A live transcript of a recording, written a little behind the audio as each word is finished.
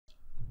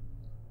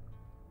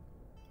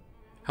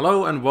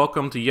Hello and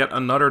welcome to yet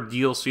another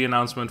DLC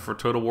announcement for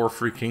Total War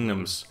 3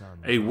 Kingdoms,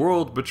 A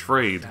World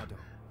Betrayed.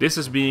 This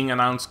is being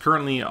announced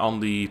currently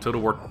on the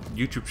Total War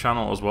YouTube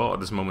channel as well at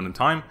this moment in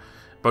time,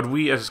 but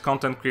we as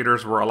content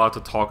creators were allowed to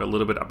talk a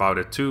little bit about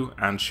it too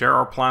and share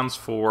our plans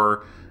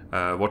for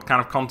what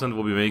kind of content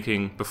we'll be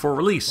making before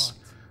release.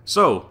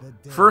 So,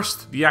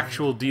 first, the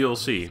actual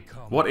DLC.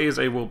 What is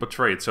A World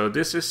Betrayed? So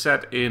this is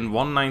set in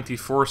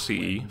 194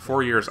 CE,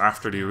 4 years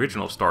after the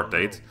original start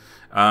date,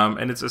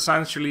 and it's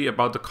essentially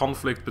about the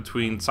conflict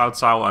between Cao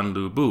Cao and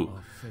Lu Bu.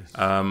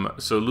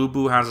 So Lu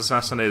Bu has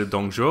assassinated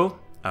Zhang Jue,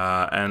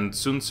 and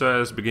Sun Ce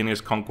is beginning his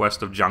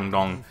conquest of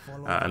Jiangdong,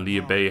 and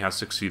Liu Bei has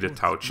succeeded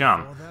Tao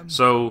Qian.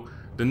 So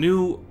the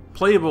new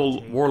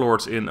playable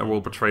warlords in A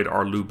World Betrayed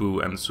are Lu Bu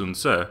and Sun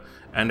Ce.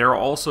 And there will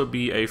also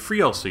be a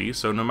free DLC,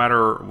 so no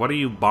matter whether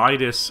you buy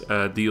this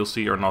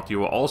DLC or not, you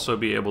will also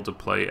be able to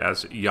play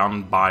as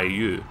Yan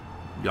Baiyu.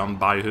 Yan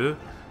Baiyu?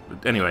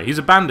 Anyway, he's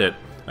a bandit,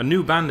 a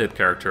new bandit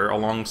character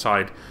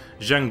alongside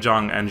Zheng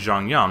Zhang and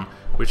Zhang Yan,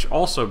 which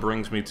also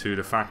brings me to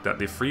the fact that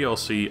the free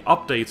DLC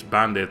updates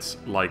bandits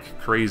like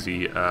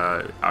crazy.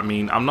 I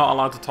mean, I'm not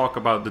allowed to talk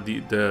about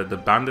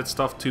the bandit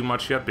stuff too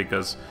much yet,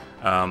 because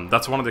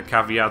that's one of the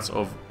caveats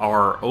of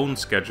our own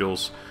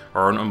schedules,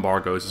 our own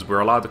embargoes, is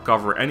we're allowed to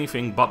cover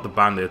anything but the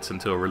bandits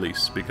until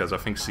release, because I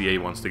think CA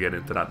wants to get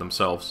into that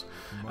themselves.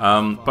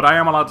 But I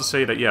am allowed to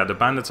say that, yeah, the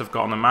bandits have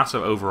gotten a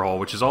massive overhaul,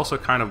 which is also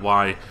kind of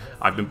why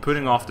I've been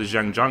putting off the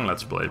Zhang Zhang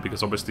Let's Play,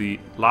 because obviously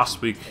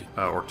last week,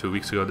 or 2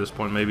 weeks ago at this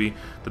point maybe,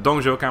 the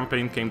Dong Zhuo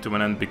campaign came to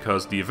an end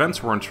because the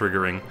events weren't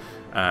triggering,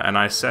 and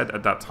I said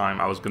at that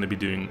time I was going to be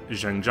doing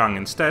Zhang Zhang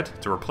instead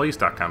to replace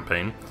that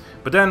campaign.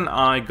 But then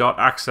I got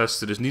access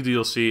to this new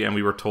DLC and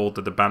we were told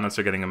that the bandits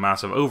are getting a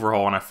massive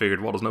overhaul, and I figured,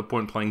 well, there's no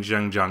point playing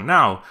Zhang Zhang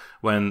now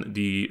when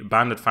the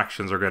bandit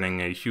factions are getting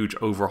a huge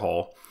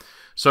overhaul.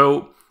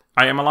 So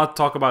I am allowed to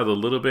talk about it a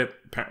little bit.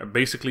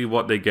 Basically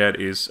what they get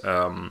is,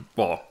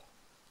 well,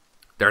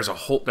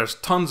 there's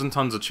tons and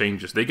tons of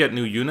changes. They get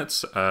new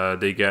units,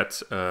 they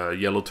get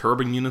yellow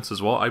turban units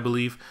as well, I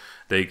believe.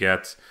 They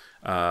get,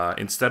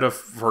 instead of,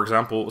 for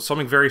example,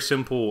 something very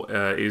simple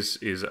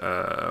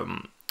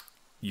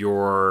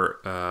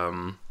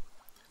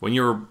when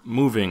you're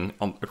moving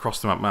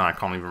across the map, man, I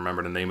can't even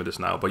remember the name of this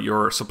now, but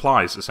your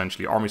supplies,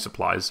 essentially, army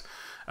supplies,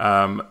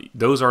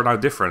 those are now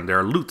different.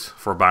 They're loot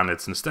for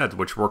bandits instead,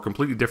 which work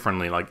completely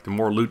differently. Like, the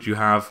more loot you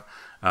have,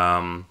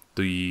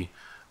 the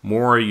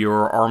more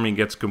your army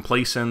gets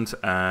complacent,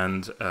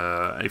 and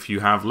if you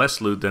have less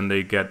loot, then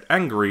they get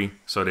angry,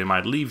 so they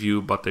might leave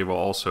you, but they will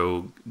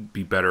also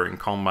be better in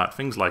combat,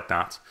 things like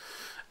that.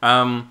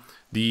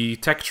 The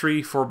tech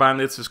tree for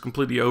bandits is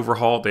completely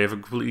overhauled. They have a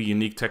completely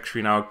unique tech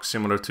tree now,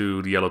 similar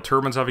to the yellow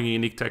turbans having a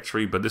unique tech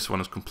tree, but this one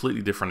is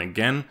completely different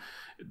again.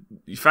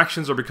 The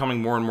factions are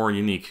becoming more and more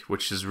unique,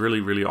 which is really,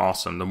 really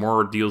awesome. The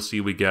more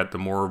DLC we get, the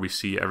more we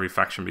see every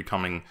faction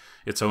becoming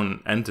its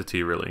own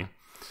entity, really.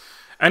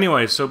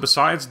 Anyway, so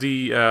besides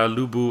the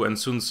Lu Bu and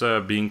Sun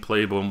Ce being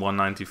playable in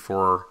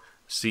 194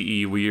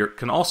 CE, we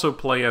can also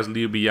play as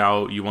Liu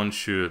Biao, Yuan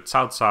Shu,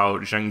 Cao Cao,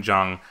 Zheng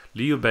Zhang,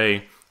 Liu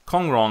Bei,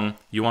 Kong Rong,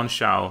 Yuan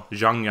Shao,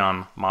 Zhang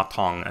Yan, Ma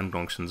Tong, and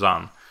Gong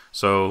Shenzan.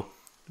 So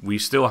we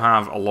still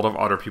have a lot of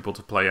other people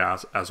to play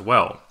as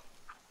well.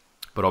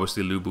 But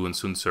obviously Lu Bu and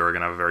Sun Ce are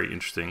going to have a very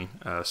interesting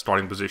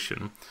starting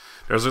position.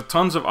 There's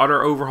tons of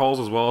other overhauls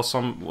as well.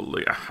 Some,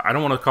 I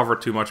don't want to cover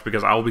too much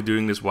because I'll be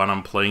doing this when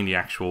I'm playing the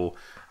actual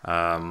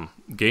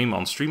game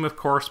on stream, of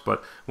course.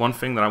 But one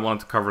thing that I wanted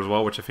to cover as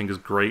well, which I think is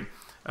great.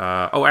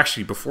 Oh,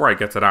 actually, before I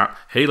get to that,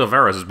 Hail of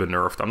Arrows has been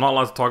nerfed. I'm not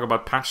allowed to talk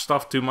about patch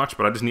stuff too much,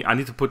 but I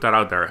need to put that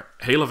out there.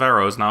 Hail of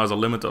Arrows now has a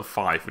limit of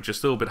 5, which is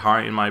still a bit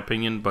high in my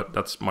opinion, but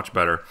that's much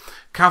better.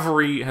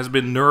 Cavalry has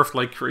been nerfed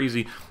like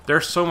crazy.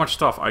 There's so much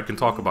stuff I can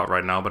talk about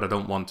right now, but I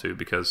don't want to,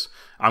 because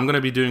I'm going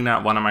to be doing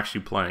that when I'm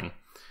actually playing.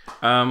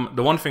 The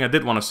one thing I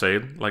did want to say,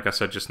 like I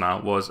said just now,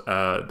 was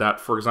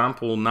that, for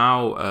example,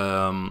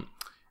 now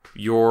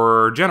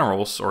your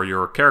generals, or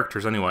your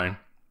characters anyway,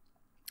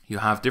 you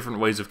have different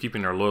ways of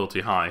keeping their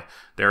loyalty high.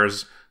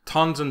 There's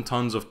tons and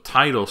tons of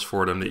titles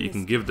for them that you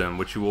can give them,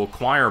 which you will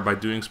acquire by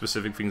doing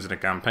specific things in a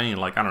campaign,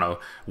 like, I don't know,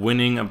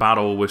 winning a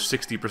battle with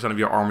 60% of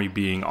your army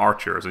being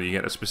archers, and you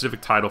get a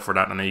specific title for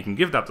that, and then you can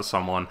give that to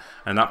someone,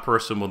 and that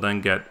person will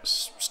then get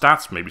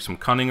stats, maybe some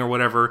cunning or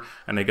whatever,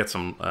 and they get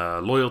some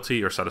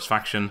loyalty or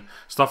satisfaction,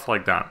 stuff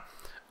like that.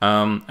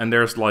 And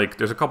there's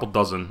a couple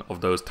dozen of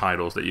those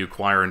titles that you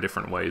acquire in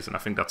different ways, and I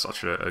think that's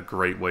such a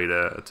great way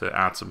to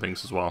add some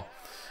things as well.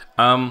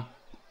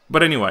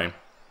 But anyway,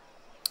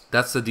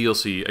 that's the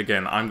DLC.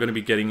 Again, I'm going to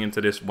be getting into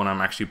this when I'm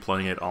actually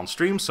playing it on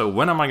stream. So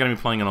when am I going to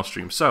be playing it on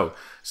stream? So,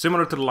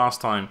 similar to the last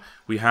time,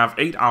 we have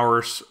 8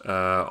 hours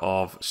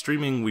of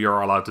streaming we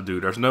are allowed to do.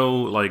 There's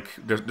no,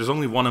 there's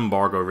only one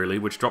embargo, really,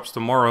 which drops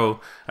tomorrow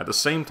at the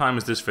same time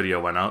as this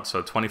video went out.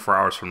 So 24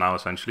 hours from now,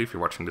 essentially, if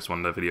you're watching this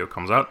when the video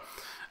comes out.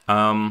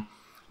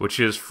 Which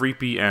is 3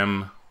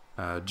 p.m.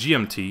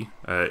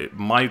 GMT.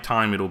 My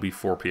time, it'll be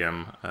 4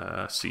 p.m.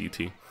 CET.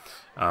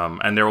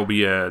 And there will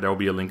be a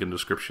link in the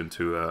description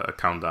to a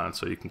countdown,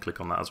 so you can click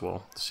on that as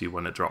well to see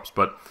when it drops.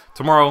 But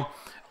tomorrow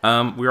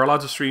we are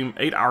allowed to stream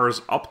 8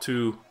 hours up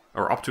to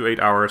 8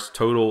 hours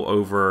total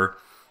over.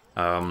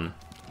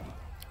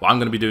 Well, I'm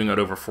going to be doing it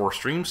over 4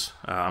 streams.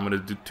 I'm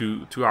going to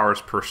do 2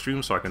 hours per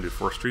stream, so I can do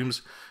 4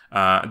 streams.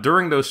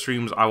 During those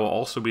streams, I will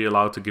also be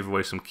allowed to give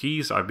away some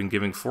keys. I've been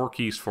giving 4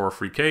 keys for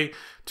free K,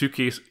 2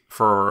 keys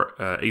for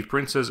 8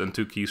 Princes, and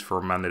 2 keys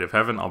for Mandate of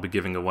Heaven. I'll be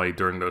giving away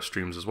during those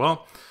streams as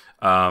well.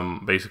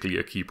 Basically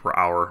a key per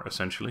hour,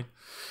 essentially.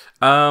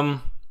 So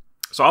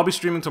I'll be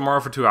streaming tomorrow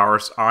for 2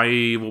 hours.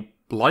 I will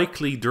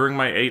likely, during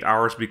my 8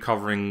 hours, be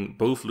covering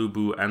both Lu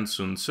Bu and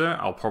Sun Tzu.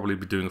 I'll probably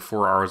be doing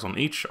 4 hours on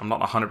each. I'm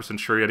not 100%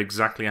 sure yet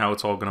exactly how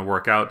it's all going to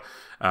work out.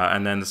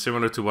 And then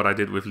similar to what I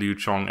did with Liu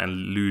Chong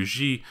and Liu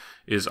Ji,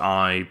 is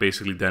I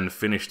basically then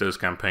finish those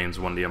campaigns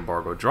when the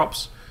embargo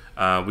drops.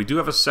 We do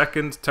have a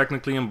second,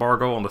 technically,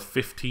 embargo on the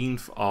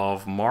 15th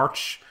of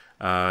March.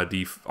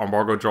 The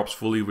embargo drops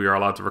fully. We are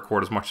allowed to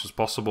record as much as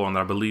possible, and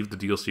I believe the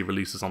DLC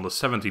releases on the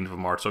 17th of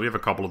March, so we have a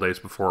couple of days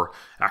before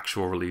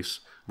actual release,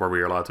 where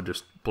we are allowed to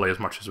just play as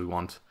much as we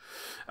want.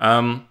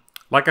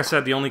 Like I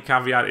said, the only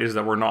caveat is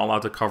that we're not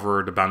allowed to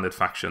cover the bandit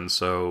faction,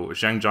 so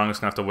Zhang Jue is going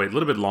to have to wait a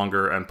little bit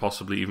longer and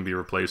possibly even be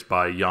replaced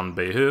by Yan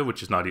Beihe,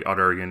 which is now the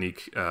other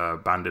unique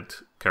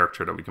bandit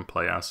character that we can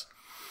play as.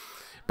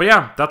 But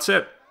yeah, that's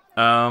it.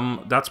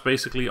 That's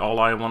basically all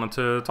I wanted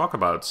to talk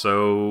about.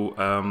 So,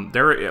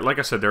 like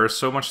I said, there is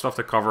so much stuff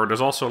to cover. There's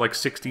also like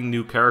 16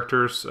 new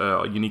characters,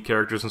 unique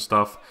characters and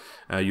stuff.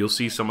 You'll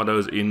see some of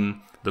those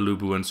in the Lu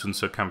Bu and Sun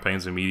Tzu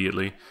campaigns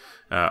immediately.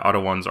 Other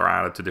ones are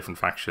added to different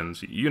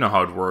factions. You know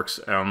how it works.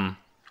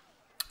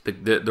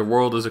 The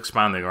world is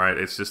expanding, right?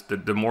 It's just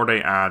the more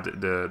they add,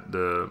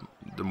 the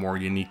more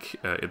unique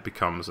it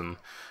becomes, and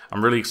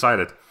I'm really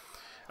excited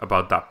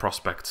about that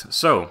prospect.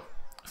 So,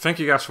 thank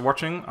you guys for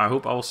watching. I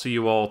hope I will see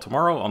you all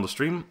tomorrow on the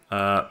stream.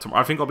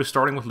 I think I'll be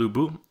starting with Lu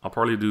Bu. I'll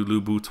probably do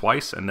Lu Bu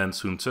twice and then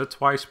Sun Tzu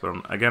twice.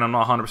 But again, I'm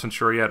not 100%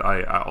 sure yet.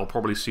 I'll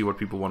probably see what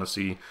people want to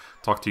see,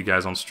 talk to you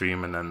guys on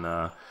stream, and then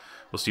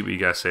we'll see what you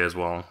guys say as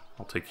well.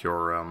 I'll take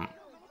your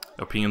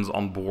opinions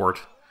on board.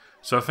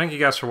 So thank you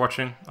guys for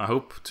watching. I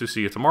hope to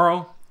see you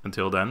tomorrow.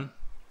 Until then,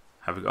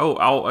 have a go.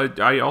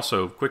 I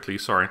also, quickly,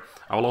 sorry,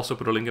 I will also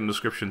put a link in the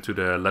description to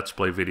the Let's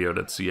Play video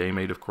that CA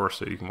made, of course,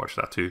 so you can watch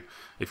that too,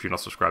 if you're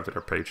not subscribed to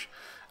their page.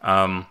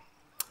 And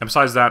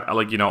besides that,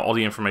 all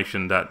the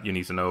information that you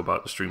need to know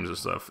about the streams and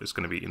stuff is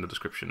going to be in the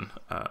description,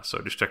 so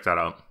just check that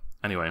out.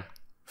 Anyway,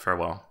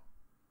 farewell.